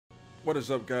What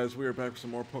is up, guys? We are back with some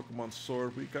more Pokemon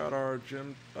Sword. We got our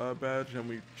gym badge and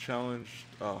we challenged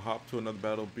Hop to another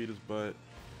battle, beat his butt.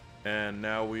 And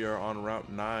now we are on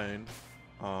Route 9.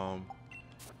 Not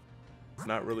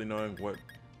really knowing what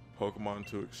Pokemon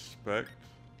to expect.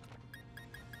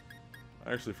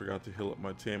 I actually forgot to heal up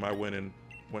my team. I went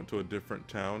to a different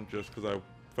town just because I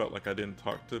felt like I didn't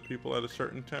talk to people at a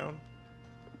certain town.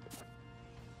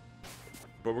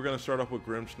 But we're going to start off with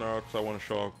Grimmsnarl because I want to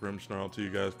show off Grimmsnarl to you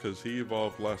guys because he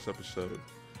evolved last episode.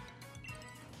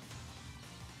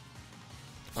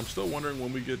 I'm still wondering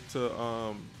when we get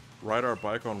to ride our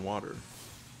bike on water.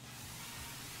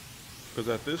 Because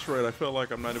at this rate, I feel like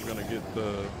I'm not even going to get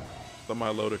the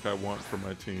Milotic I want for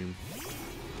my team.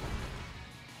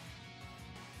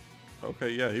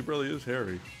 Okay, yeah, he really is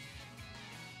hairy.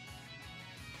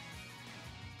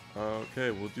 Okay,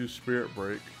 we'll do Spirit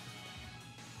Break.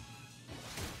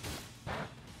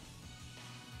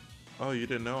 Oh, you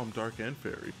didn't know I'm Dark and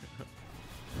Fairy.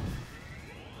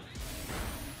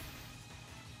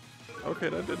 Okay,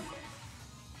 that did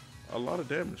a lot of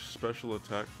damage. Special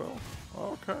attack fell.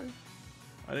 Okay.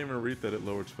 I didn't even read that it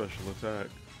lowered special attack.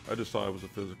 I just thought it was a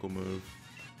physical move.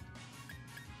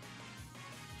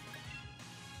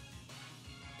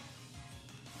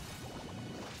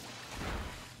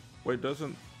 Wait,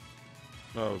 doesn't...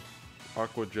 Oh,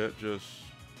 Aqua Jet just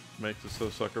makes it so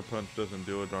Sucker Punch doesn't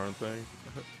do a darn thing?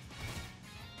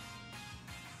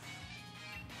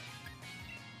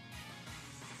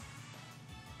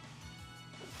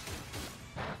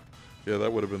 Yeah,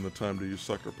 that would have been the time to use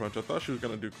Sucker Punch. I thought she was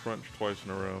going to do Crunch twice in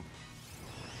a row.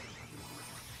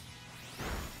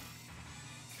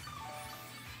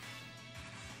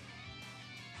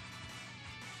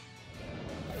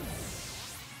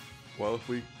 Well, if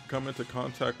we come into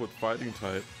contact with Fighting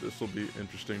type, this will be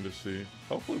interesting to see.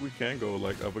 Hopefully we can go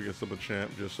like up against a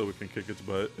Machamp just so we can kick its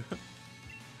butt.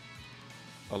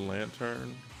 A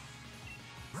Lantern.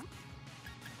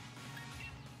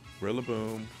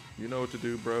 Rillaboom. You know what to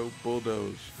do, bro.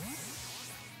 Bulldoze.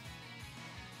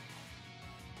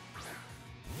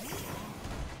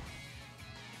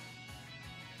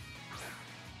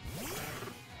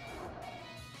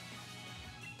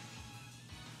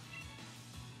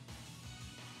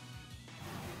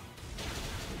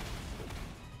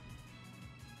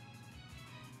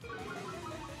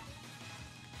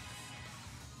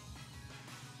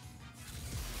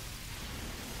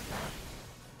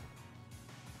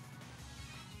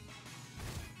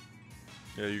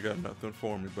 Yeah, you got nothing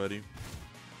for me, buddy.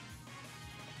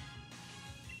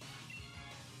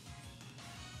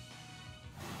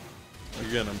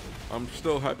 Again, I'm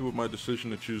still happy with my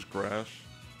decision to choose Grass.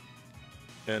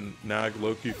 And now I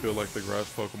low-key feel like the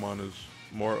Grass Pokemon is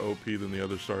more OP than the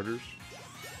other starters.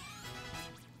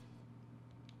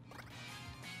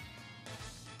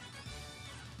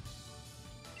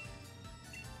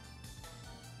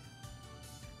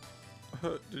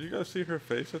 Did you guys see her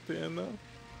face at the end, though?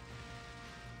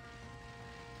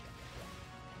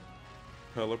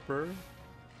 Pelipper.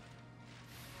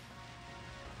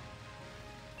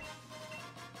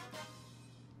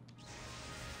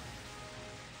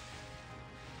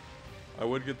 I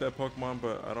would get that Pokemon,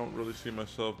 but I don't really see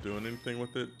myself doing anything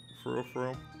with it for real, for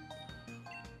real.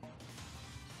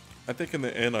 I think in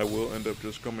the end I will end up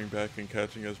just coming back and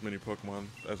catching as many Pokemon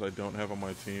as I don't have on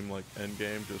my team, like end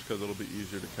game, just because it'll be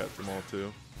easier to catch them all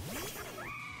too.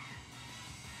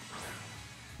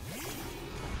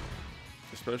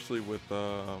 Especially with,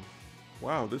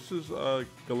 wow, this is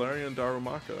Galarian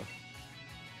Darumaka.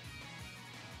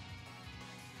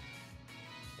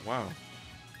 Wow,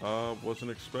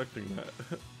 wasn't expecting that.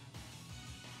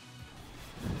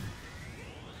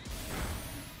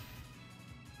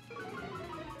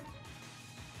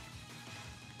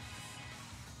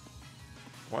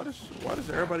 Why does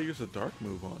everybody use a dark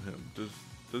move on him?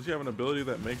 Does he have an ability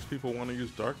that makes people want to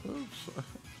use dark moves?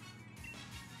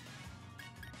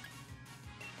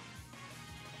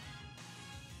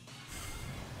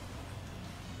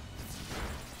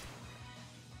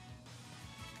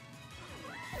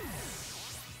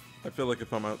 I feel like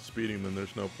if I'm outspeeding, then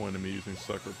there's no point in me using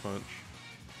Sucker Punch.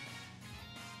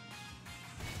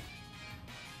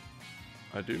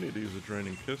 I do need to use a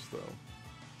Draining Kiss, though.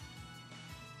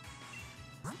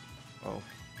 Oh,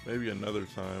 maybe another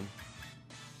time.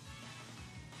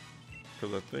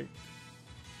 Because I think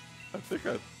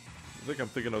I'm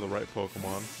thinking of the right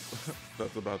Pokemon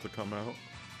that's about to come out.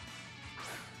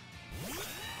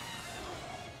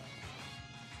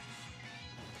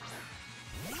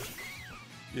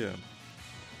 Yeah.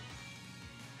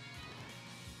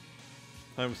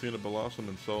 I haven't seen a Blossom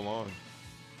in so long.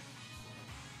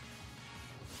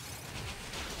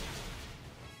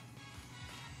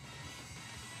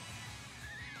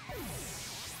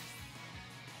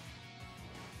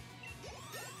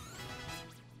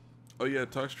 Oh yeah,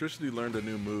 Toxtricity learned a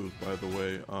new move, by the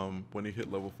way, when he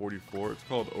hit level 44. It's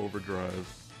called Overdrive.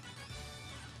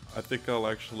 I think I'll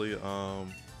actually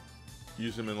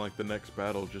use him in like the next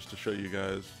battle just to show you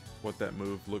guys what that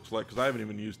move looks like, because I haven't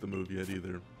even used the move yet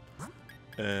either.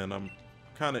 And I'm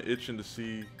kind of itching to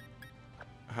see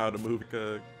how to move like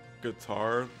a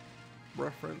guitar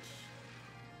reference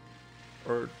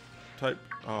or type.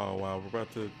 Oh wow, we're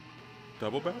about to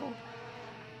double battle?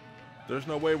 There's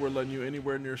no way we're letting you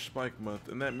anywhere near spikemuth,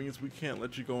 and that means we can't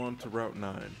let you go on to Route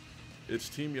 9. Its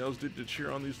team yells to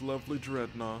cheer on these lovely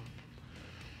Dreadnought,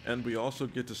 and we also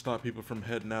get to stop people from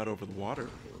heading out over the water.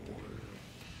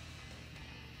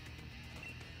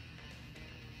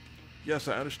 Yes,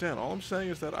 I understand. All I'm saying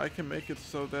is that I can make it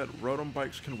so that Rotom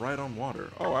bikes can ride on water.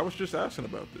 Oh, I was just asking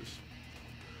about this.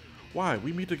 Why,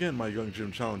 we meet again, my young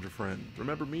gym challenger friend.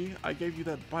 Remember me? I gave you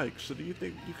that bike, so do you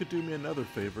think you could do me another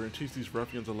favor and teach these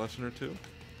ruffians a lesson or two?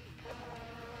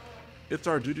 It's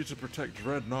our duty to protect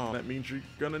Dreadnought. That means you're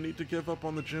gonna need to give up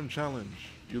on the gym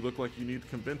challenge. You look like you need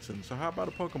convincing, so how about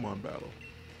a Pokemon battle?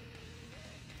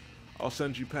 I'll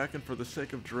send you packing for the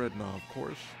sake of Dreadnought, of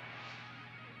course.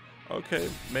 Okay,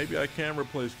 maybe I can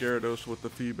replace Gyarados with the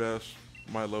Feebas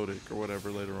Milotic or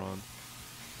whatever later on.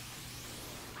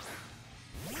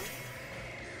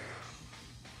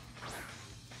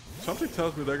 Something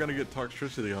tells me they're gonna get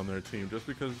Toxtricity on their team just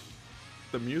because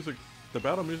the music, the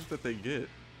battle music that they get.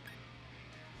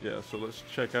 Yeah, so let's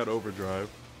check out Overdrive,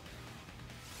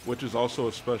 which is also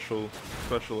a special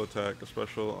attack, a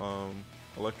special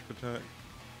electric attack.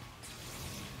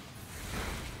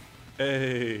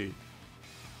 Hey,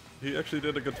 he actually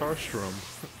did a guitar strum.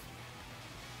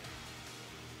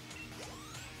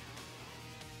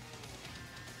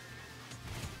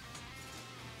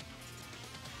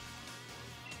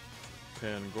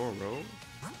 Pangoro,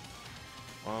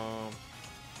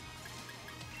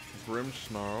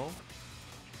 Grimmsnarl,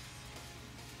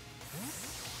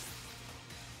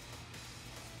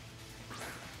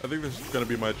 I think this is going to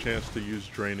be my chance to use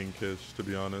Draining Kiss, to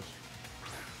be honest.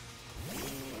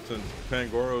 Since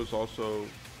Pangoro is also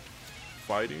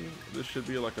fighting, this should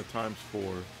be like a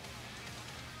 ×4.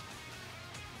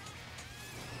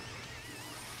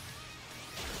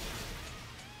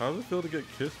 How does it feel to get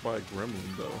kissed by a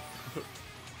gremlin, though?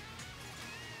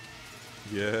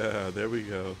 Yeah, there we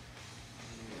go.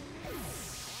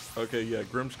 Okay, yeah,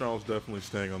 Grimmsnarl's definitely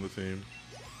staying on the team.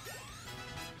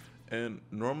 And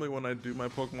normally when I do my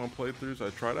Pokemon playthroughs, I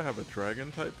try to have a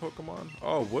Dragon-type Pokemon.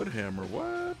 Oh, Woodhammer,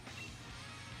 what?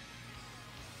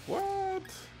 What?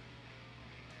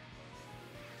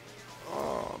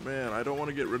 Oh, man, I don't want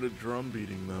to get rid of Drum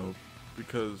Beating, though,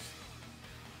 because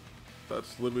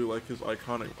that's literally like his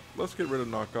iconic. Let's get rid of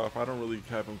Knockoff. I don't really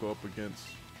have him go up against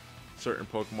certain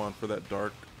Pokemon for that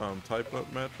dark type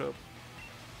up matchup.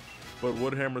 But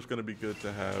Woodhammer's going to be good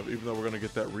to have, even though we're going to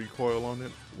get that recoil on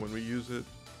it when we use it.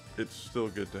 It's still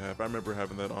good to have. I remember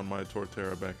having that on my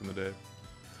Torterra back in the day.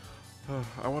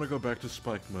 I want to go back to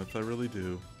Spikemuth, I really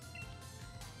do.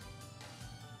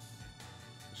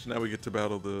 So now we get to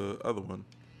battle the other one.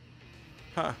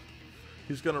 Ha!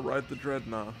 He's going to ride the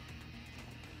Dreadnought.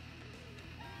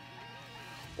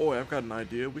 Oh, I've got an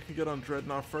idea. We can get on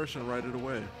Dreadnought first and ride it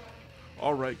away.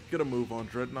 Alright, get a move on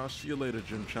Dreadnought. See you later,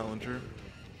 Gym Challenger.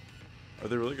 Are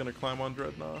they really going to climb on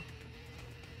Dreadnought?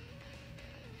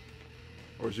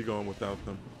 Or is he going without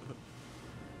them?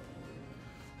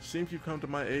 Seems you've come to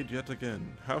my aid yet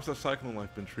again. How's that cycling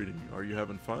life been treating you? Are you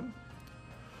having fun?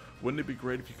 Wouldn't it be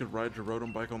great if you could ride your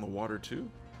Rotom bike on the water too?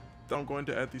 Then I'm going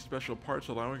to add these special parts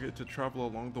allowing it to travel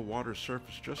along the water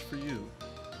surface just for you.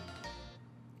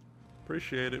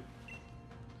 Appreciate it.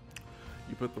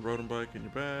 You put the Rotom bike in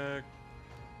your bag.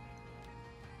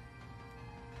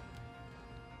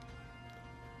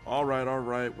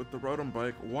 Alright, with the Rotom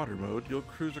bike water mode, you'll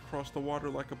cruise across the water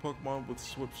like a Pokemon with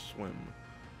Swift Swim.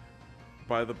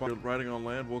 By the bike riding on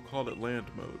land, we'll call it land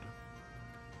mode.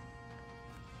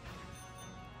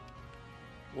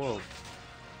 Whoa.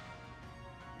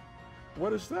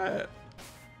 What is that?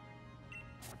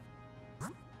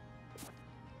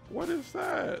 What is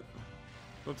that?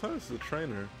 Don't tell me this is a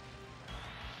trainer.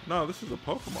 No, this is a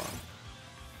Pokemon.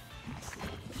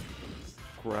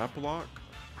 Graplock?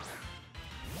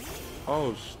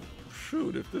 Oh,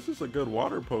 shoot. If this is a good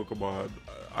water Pokemon,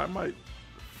 I might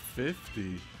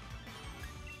 50.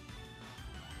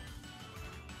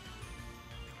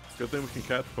 Good thing we can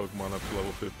catch Pokemon up to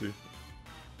level 50.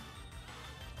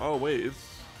 Oh, wait.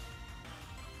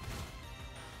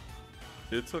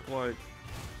 It took like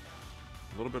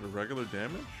a little bit of regular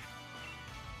damage.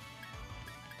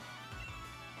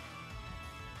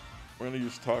 We're going to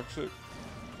use Toxic.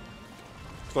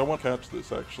 Because I want to catch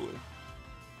this, actually.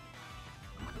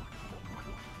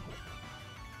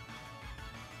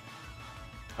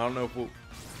 I don't know if we'll...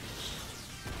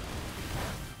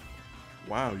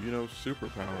 Wow, you know,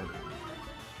 superpower.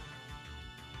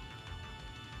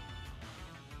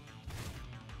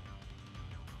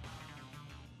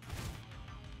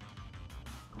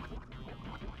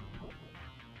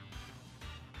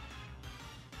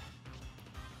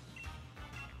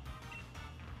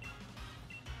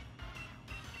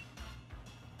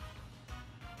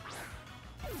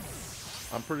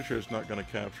 I'm pretty sure it's not going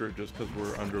to capture it just because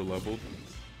we're under leveled.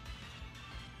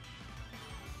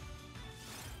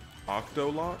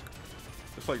 Octolock?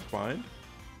 It's like bind?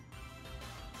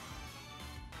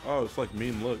 Oh, it's like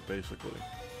mean look, basically.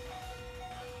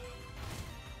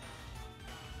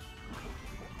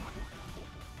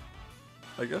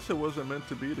 I guess it wasn't meant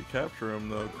to be to capture him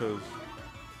though, because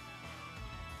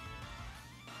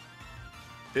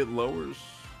it lowers...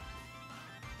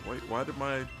 Wait, why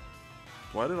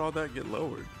did all that get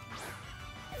lowered?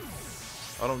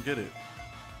 I don't get it.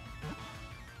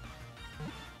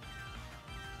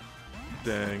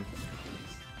 Dang.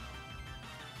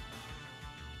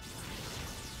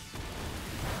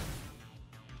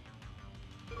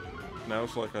 Now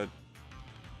it's like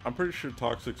I'm pretty sure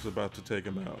Toxic's about to take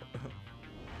him out.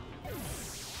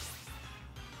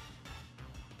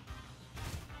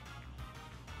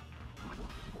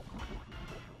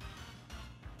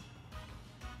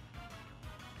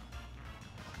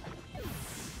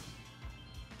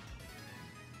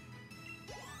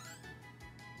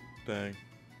 Dang.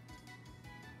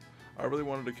 I really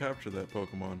wanted to capture that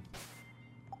Pokemon.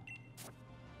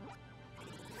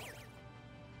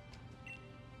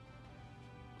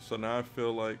 So now I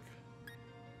feel like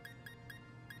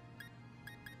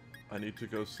I need to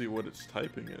go see what its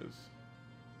typing is.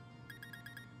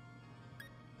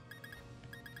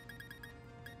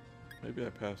 Maybe I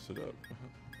passed it up.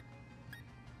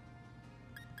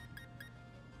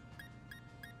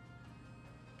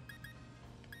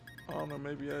 I don't know,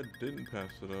 maybe I didn't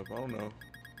pass it up. I don't know.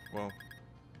 Well,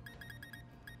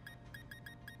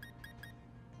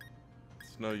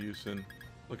 it's no use in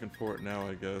looking for it now,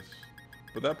 I guess.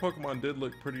 But that Pokemon did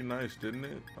look pretty nice, didn't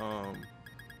it? I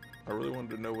really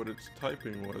wanted to know what its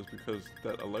typing was because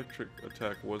that electric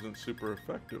attack wasn't super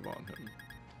effective on him.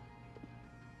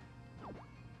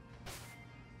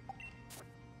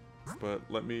 But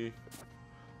let me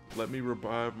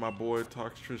revive my boy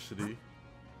Toxtricity.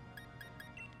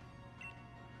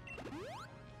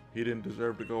 He didn't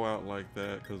deserve to go out like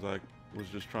that because I was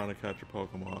just trying to catch a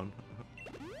Pokemon.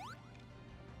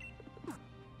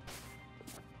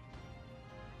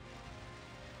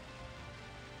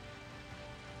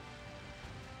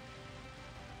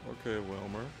 Okay,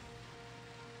 Welmer.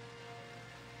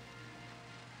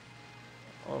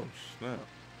 Oh, snap.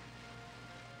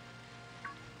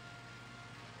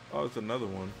 Oh, it's another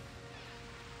one.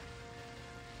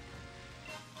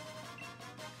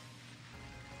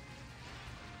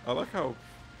 I like how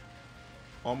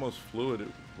almost fluid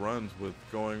it runs with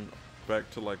going back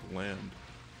to like land.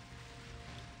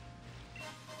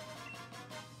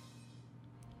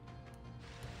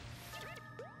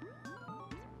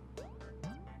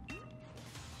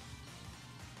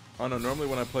 I don't know, normally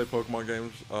when I play Pokemon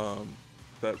games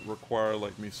that require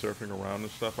like me surfing around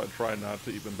and stuff, I try not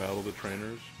to even battle the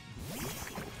trainers.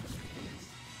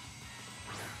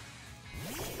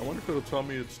 I wonder if it'll tell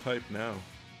me its type now.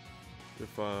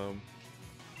 If I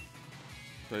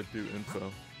do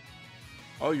info.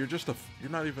 Oh, you're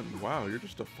not even, wow, you're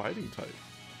just a fighting type.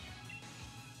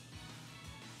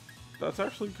 That's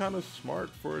actually kind of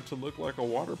smart for it to look like a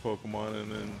water Pokemon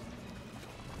and then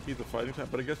he's a fighting type,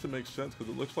 but I guess it makes sense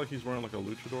because it looks like he's wearing like a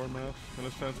luchador mask in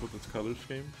a sense with its color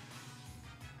scheme.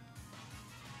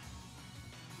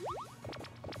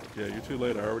 Yeah, you're too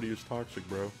late. I already used Toxic,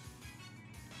 bro.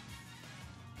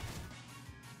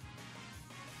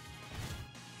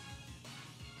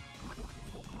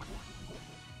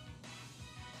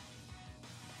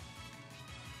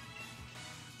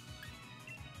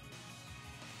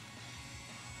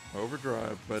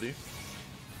 Overdrive, buddy.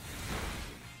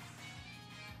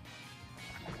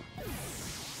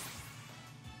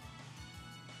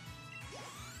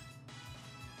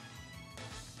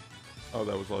 Oh,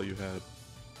 that was all you had.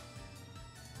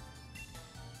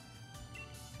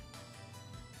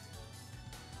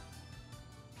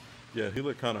 Yeah, he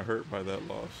looked kind of hurt by that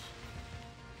loss.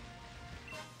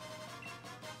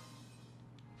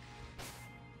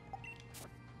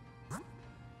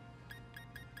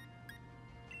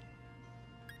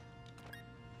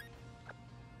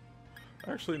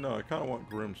 Actually, no, I kind of want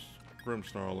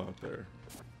Grimmsnarl out there.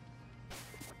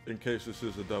 In case this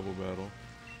is a double battle.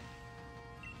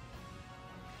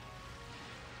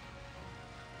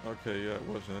 Okay, yeah, it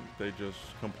wasn't. They just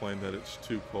complained that it's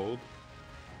too cold.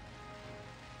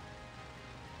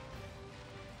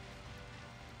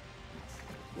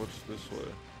 What's this way?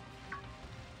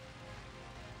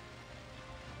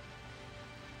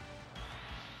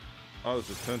 Oh, there's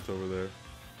a tent over there.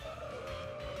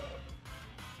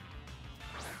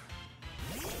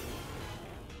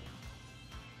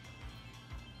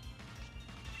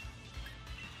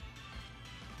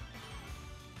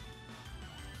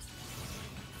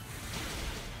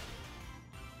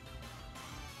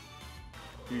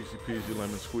 Easy peasy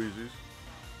lemon squeezies.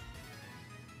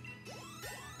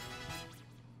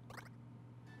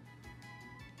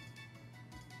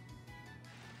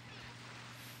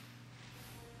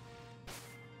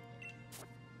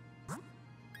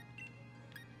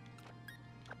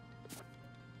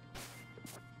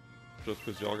 Just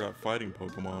because y'all got fighting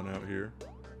Pokemon out here.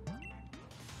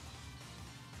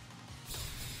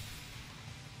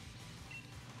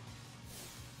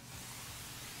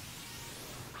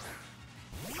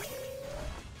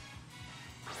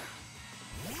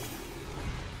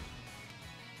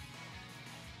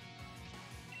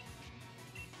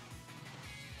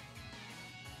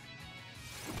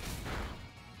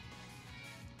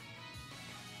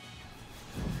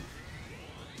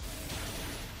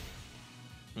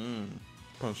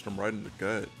 Punched him right in the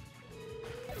gut.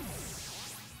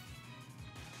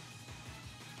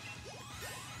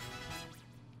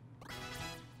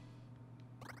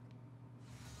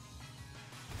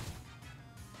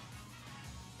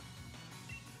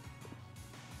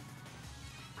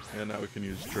 And now we can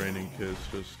use Draining Kiss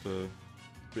just to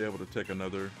be able to take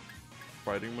another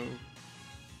fighting move.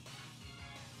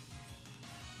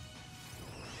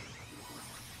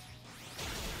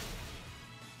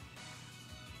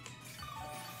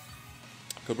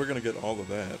 Because we're going to get all of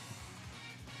that.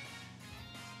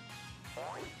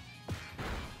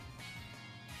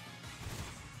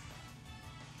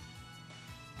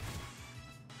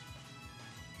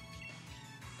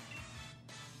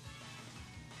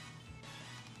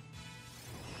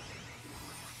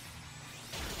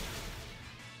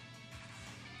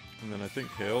 And then I think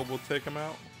Hail will take him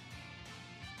out.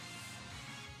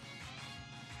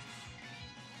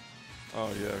 Oh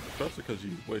yeah, especially because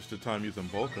you wasted time using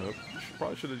Bulk Up. You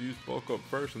probably should have used Bulk Up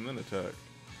first and then attack.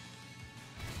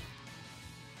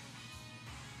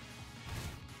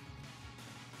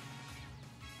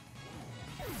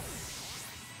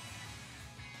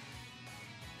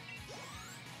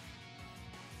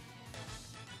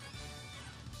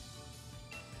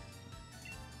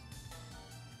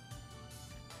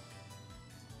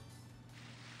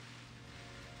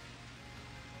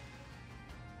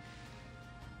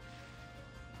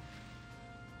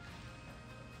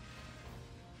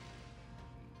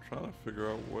 Trying to figure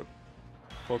out what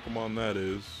Pokemon that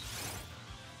is.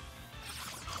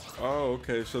 Oh,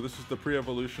 okay, so this is the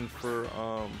pre-evolution for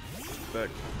that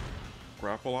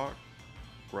Grapplock?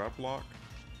 Graplock?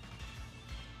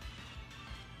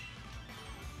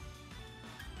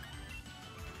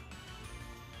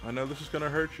 I know this is gonna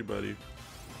hurt you, buddy.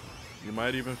 You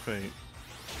might even faint.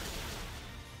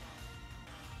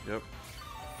 Yep.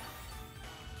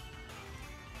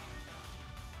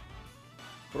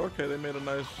 But okay, they made a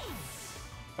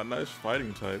nice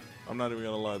fighting type. I'm not even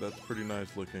gonna lie, that's pretty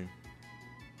nice looking.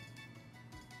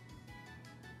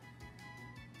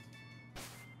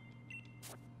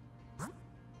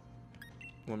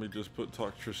 Let me just put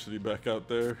Toxtricity back out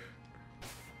there.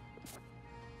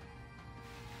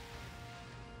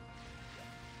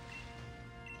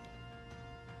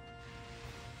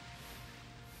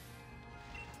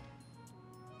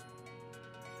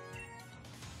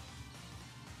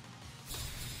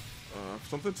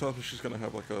 Something tells me she's gonna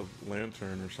have like a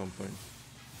lantern or something.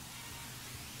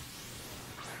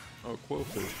 Oh,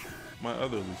 Quillfish. My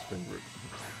other least favorite.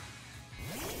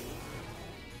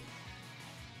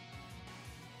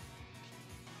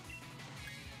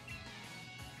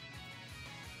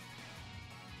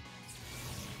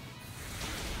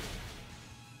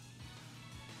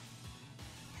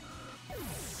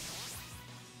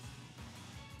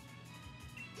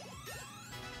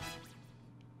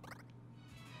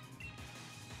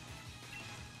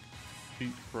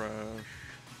 Heat Crash.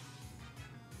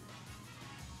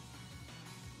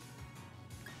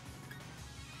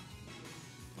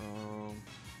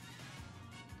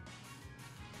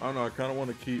 I don't know, I kind of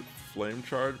want to keep Flame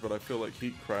Charge, but I feel like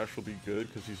Heat Crash will be good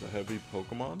because he's a heavy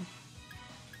Pokemon.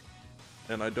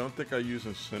 And I don't think I use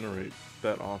Incinerate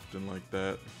that often like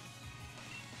that.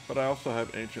 But I also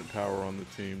have Ancient Power on the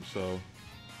team, so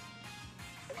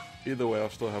either way I'll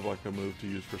still have like a move to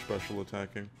use for special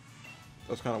attacking.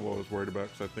 That's kind of what I was worried about,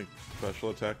 because I think special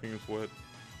attacking is what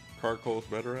Carcoal's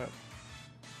better at?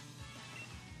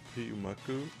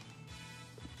 Piyumaku?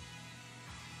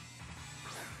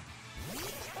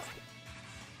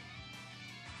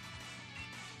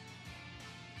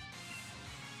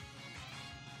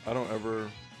 I don't ever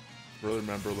really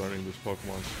remember learning this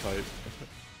Pokemon's type.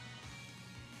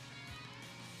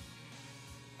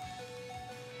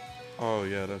 Oh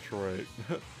yeah, that's right.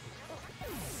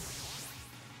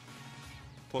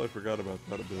 Totally forgot about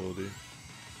that ability.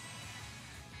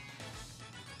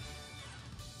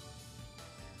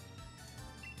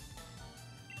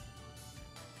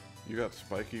 You got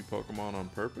spiky Pokemon on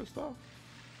purpose though?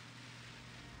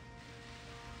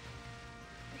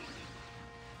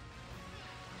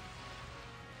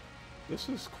 This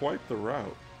is quite the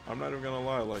route. I'm not even gonna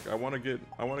lie, like I wanna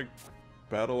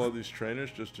battle all these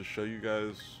trainers just to show you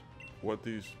guys what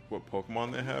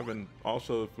Pokemon they have, and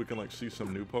also if we can like see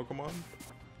some new Pokemon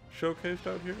showcased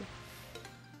out here.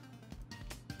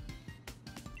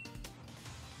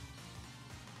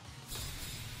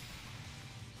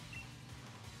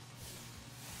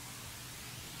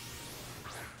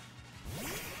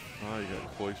 Ah, you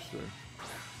got Cloyster.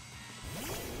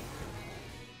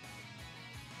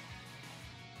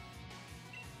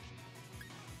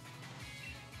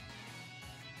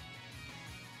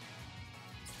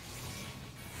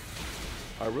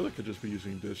 I really could just be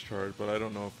using Discharge, but I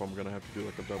don't know if I'm gonna have to do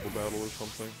like a double battle or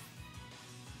something.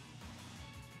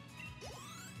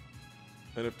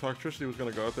 And if Toxtricity was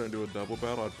gonna go out there and do a double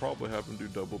battle, I'd probably have him do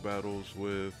double battles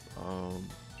with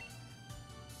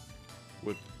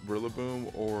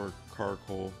Rillaboom or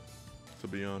Carcoal, to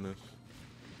be honest.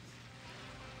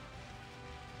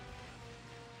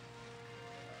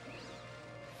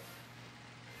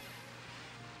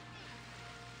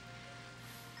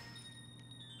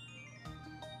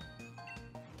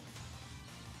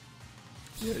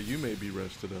 Yeah, you may be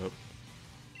rested up.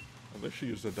 I think she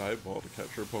used a dive ball to catch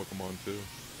her Pokemon too.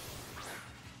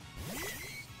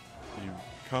 You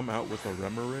come out with a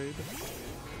Remoraid?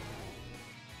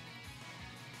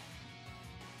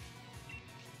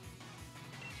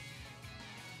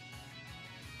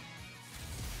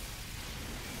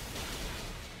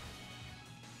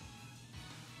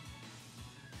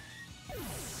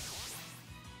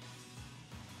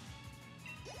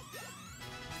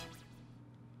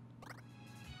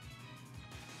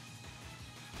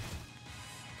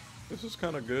 This is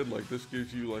kind of good. Like, this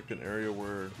gives you like an area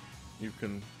where you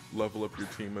can level up your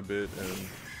team a bit and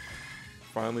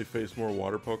finally face more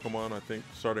water Pokemon. I think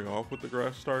starting off with the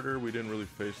grass starter, we didn't really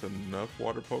face enough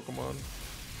water Pokemon.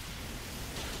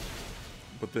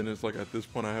 But then it's like at this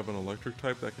point I have an electric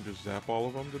type that can just zap all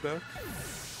of them to death.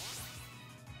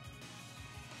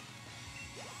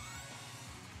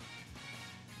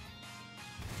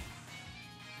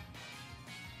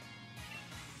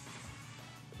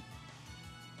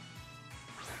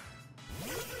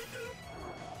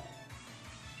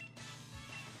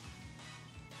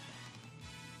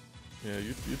 Yeah,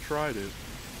 you tried it.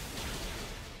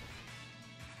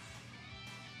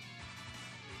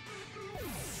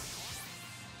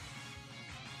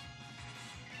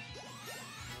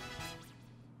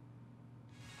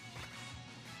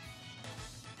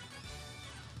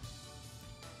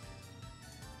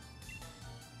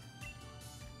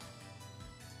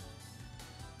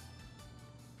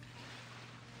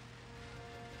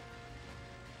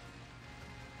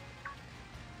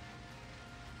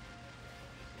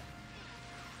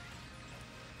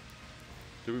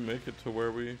 Did we make it to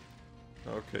where we...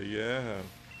 Okay, yeah.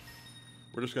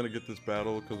 We're just gonna get this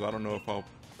battle because I don't know if I'll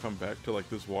come back to like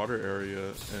this water area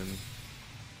and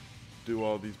do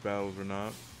all these battles or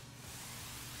not.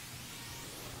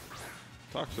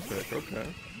 Toxapex,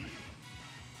 okay.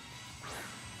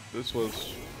 This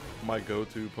was my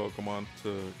go-to Pokemon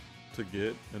to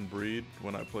get and breed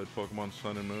when I played Pokemon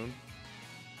Sun and Moon.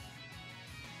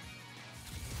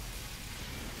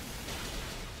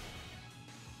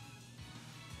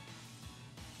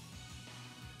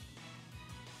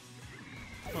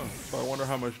 So I wonder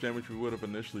how much damage we would have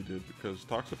initially did, because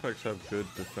Toxapex have good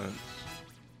defense.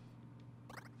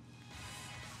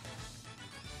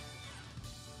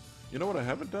 You know what I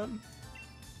haven't done?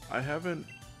 I haven't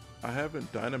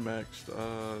Dynamaxed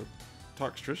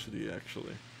Toxtricity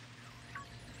actually.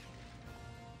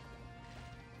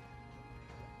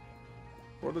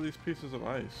 What are these pieces of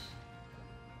ice?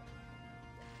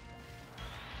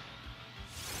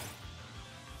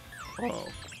 Oh,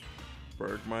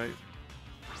 Bergmite.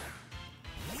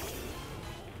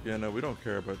 Yeah, no, we don't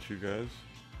care about you guys.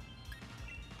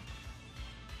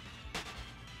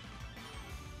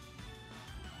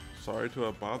 Sorry to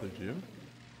have bothered you.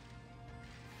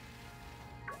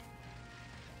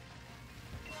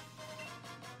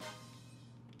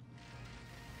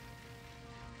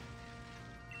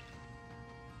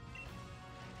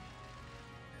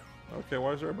 Okay,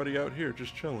 why is everybody out here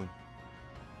just chilling?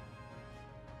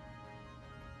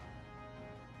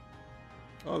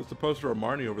 Oh, there's the poster of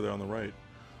Marnie over there on the right.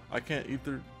 I can't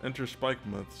enter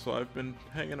spikemuth, so I've been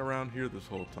hanging around here this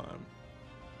whole time.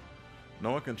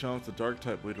 No one can challenge the dark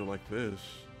type leader like this.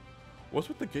 What's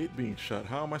with the gate being shut?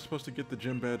 How am I supposed to get the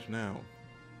gym badge now?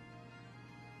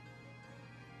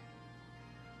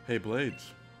 Hey, Bladez.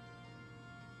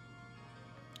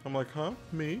 I'm like, huh?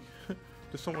 Me?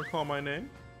 Did someone call my name?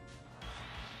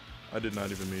 I did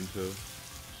not even mean to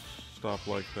stop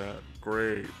like that.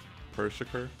 Great.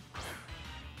 Persiker?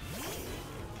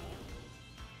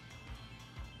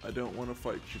 I don't want to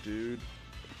fight you, dude.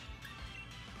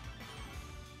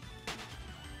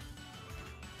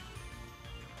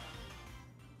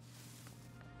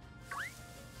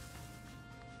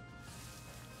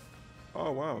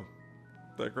 Oh, wow.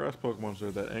 That grass Pokemon's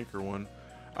there, that anchor one.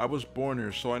 I was born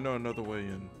here, so I know another way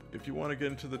in. If you want to get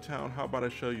into the town, how about I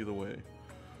show you the way?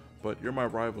 But you're my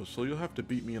rival, so you'll have to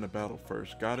beat me in a battle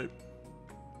first. Got it?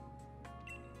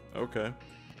 Okay.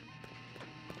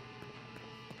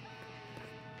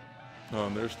 Oh,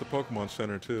 and there's the Pokemon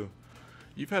Center, too.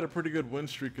 You've had a pretty good win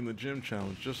streak in the gym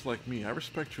challenge, just like me. I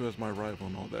respect you as my rival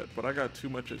and all that, but I got too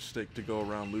much at stake to go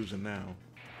around losing now.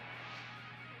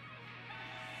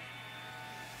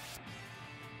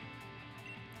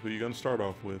 Who you gonna start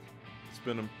off with?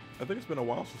 I think it's been a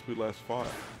while since we last fought.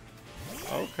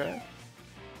 Okay.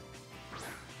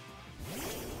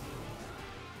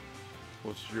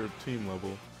 What's your team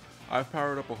level? I've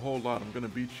powered up a whole lot. I'm gonna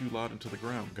beat you lot into the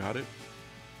ground. Got it?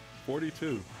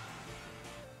 42.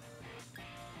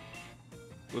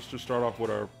 Let's just start off with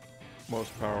our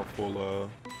most powerful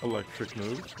electric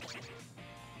move.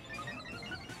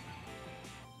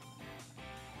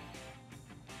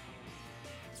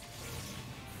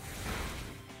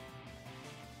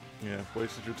 Yeah,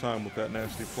 wasted your time with that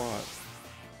nasty plot.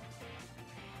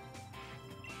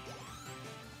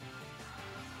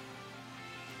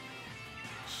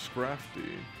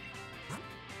 Scrafty.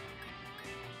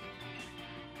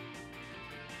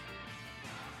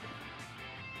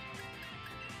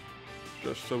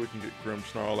 Just so we can get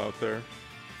Grimmsnarl out there.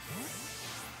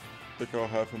 I think I'll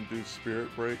have him do Spirit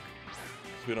Break,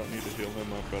 because we don't need to heal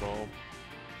him up at all.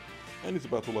 And he's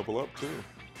about to level up too.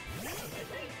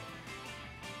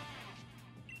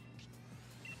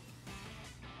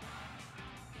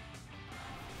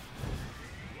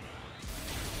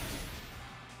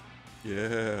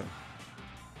 Yeah.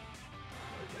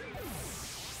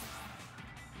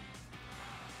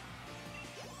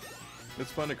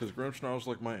 It's funny because Grimmsnarl's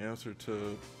like my answer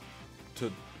to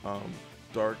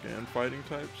dark and fighting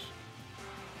types.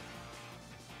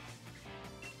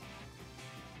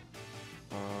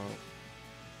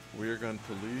 We are going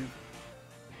to leave.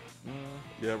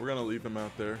 Yeah, we're gonna leave him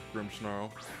out there, Grimmsnarl.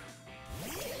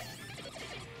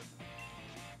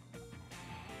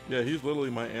 Yeah, he's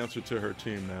literally my answer to her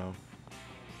team now.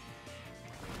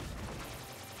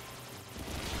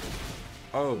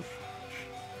 Oh,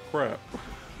 crap.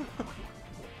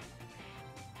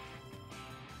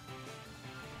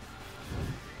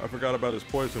 I forgot about his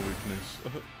poison weakness.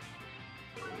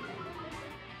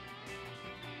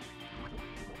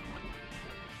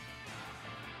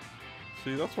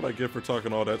 See, that's what I get for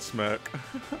talking all that smack.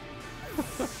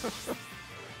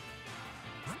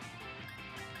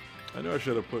 I knew I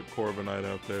should have put Corviknight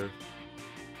out there.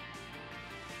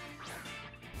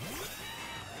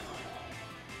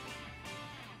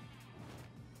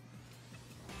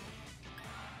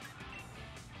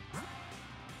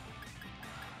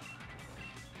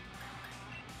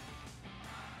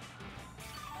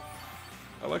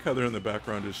 I like how they're in the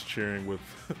background just cheering with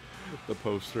the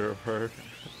poster of her.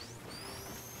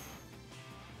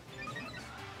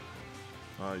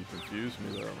 Ah, you confused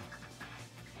me though.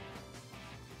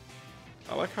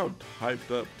 I like how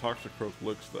hyped up Toxicroak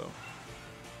looks though.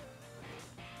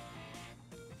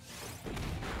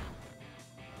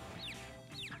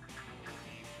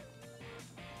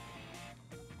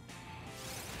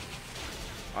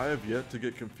 I have yet to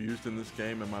get confused in this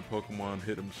game and my Pokemon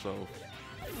hit himself.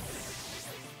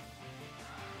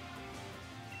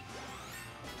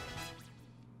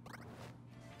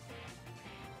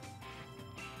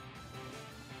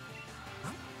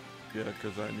 Yeah,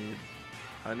 because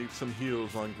I need some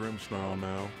heals on Grimmsnarl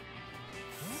now.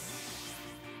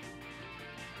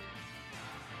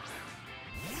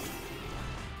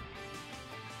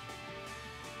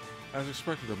 As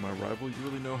expected of my rival, you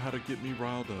really know how to get me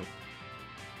riled up.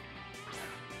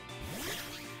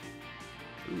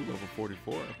 Ooh, level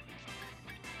 44.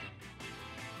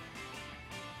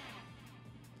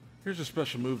 Here's a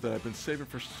special move that I've been saving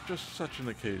for just such an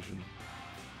occasion.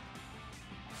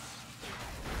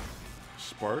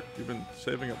 Spark? You've been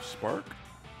saving up Spark?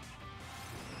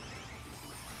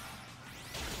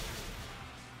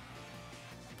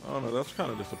 Oh no, that's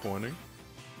kind of disappointing.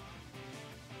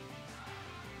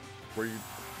 Were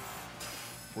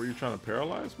you trying to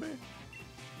paralyze me?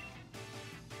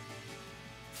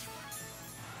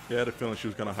 Yeah, I had a feeling she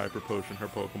was gonna Hyper Potion her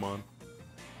Pokemon.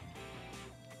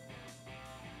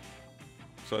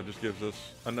 So it just gives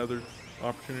us another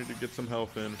opportunity to get some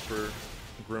health in for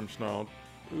Grimmsnarl.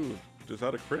 Ooh, is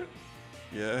that a crit?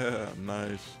 Yeah,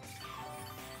 nice.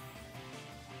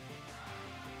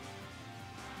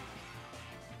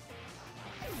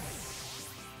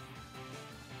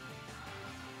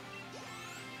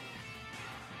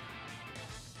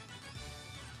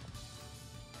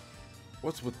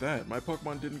 What's with that? My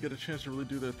Pokemon didn't get a chance to really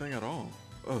do their thing at all.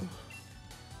 Ugh.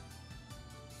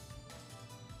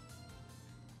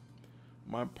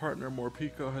 My partner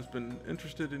Morpeko has been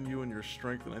interested in you and your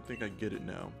strength, and I think I get it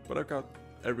now. But I've got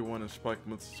everyone in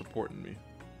spikemuth supporting me.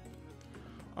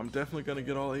 I'm definitely gonna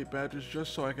get all 8 badges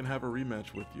just so I can have a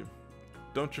rematch with you.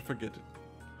 Don't you forget it.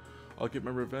 I'll get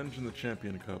my revenge in the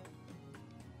Champion Cup.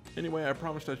 Anyway, I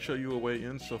promised I'd show you a way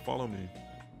in, so follow me.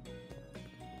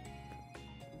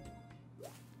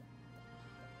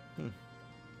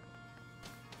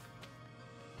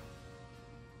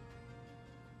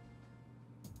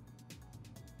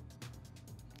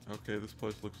 Okay, this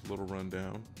place looks a little run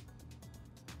down.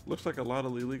 Looks like a lot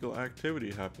of illegal activity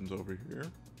happens over here.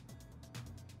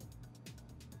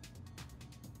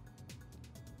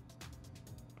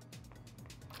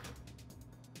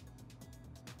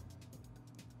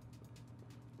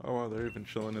 Oh wow, they're even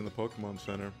chilling in the Pokemon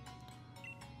Center.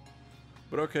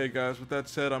 But okay guys, with that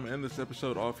said, I'm ending this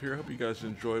episode off here. Hope you guys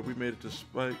enjoyed. We made it to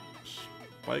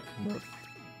spikemuth.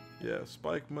 Yeah,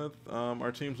 spikemuth.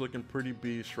 Our team's looking pretty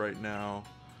beast right now.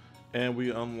 And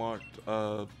we unlocked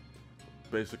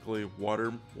basically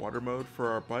water mode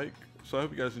for our bike. So I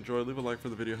hope you guys enjoyed. Leave a like for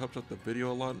the video, helps out the video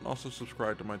a lot, and also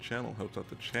subscribe to my channel, helps out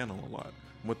the channel a lot.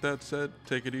 And with that said,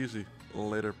 take it easy.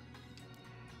 Later.